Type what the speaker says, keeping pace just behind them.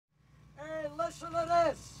Listen to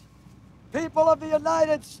this. People of the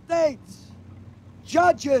United States,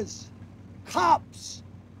 judges, cops,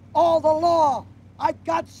 all the law, I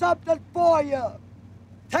got something for you.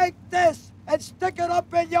 Take this and stick it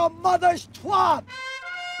up in your mother's twat.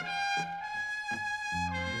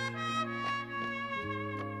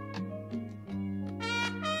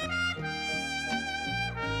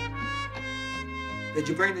 Did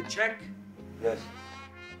you bring the check? Yes.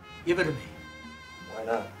 Give it to me. Why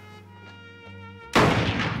not?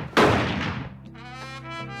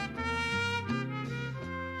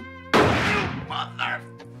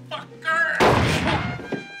 Motherfucker!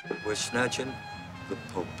 We're snatching the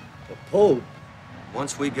Pope. The Pope?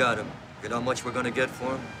 Once we got him, you know how much we're gonna get for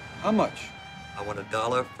him? How much? I want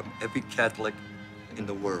 $1 from every Catholic in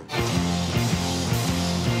the world.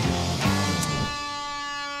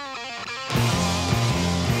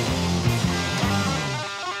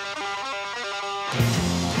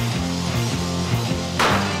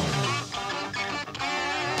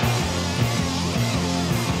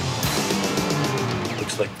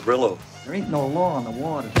 Looks like Brillo. There ain't no law on the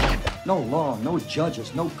water. No law, no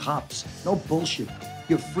judges, no cops, no bullshit.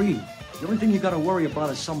 You're free. The only thing you gotta worry about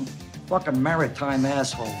is some fucking maritime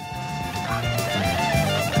asshole.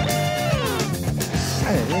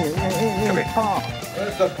 Hey, Come here. Tom.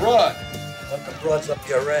 Where's the broad? Let the broads up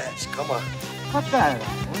your ass. Come on. Cut that out.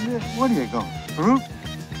 Where are you going? Peru?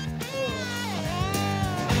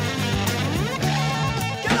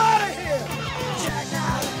 Get out of here! Check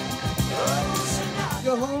out!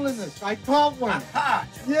 Your Holiness, I caught one.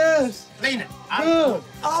 Yes. Clean it. Good.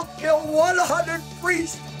 I'll kill 100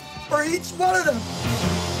 priests for each one of them.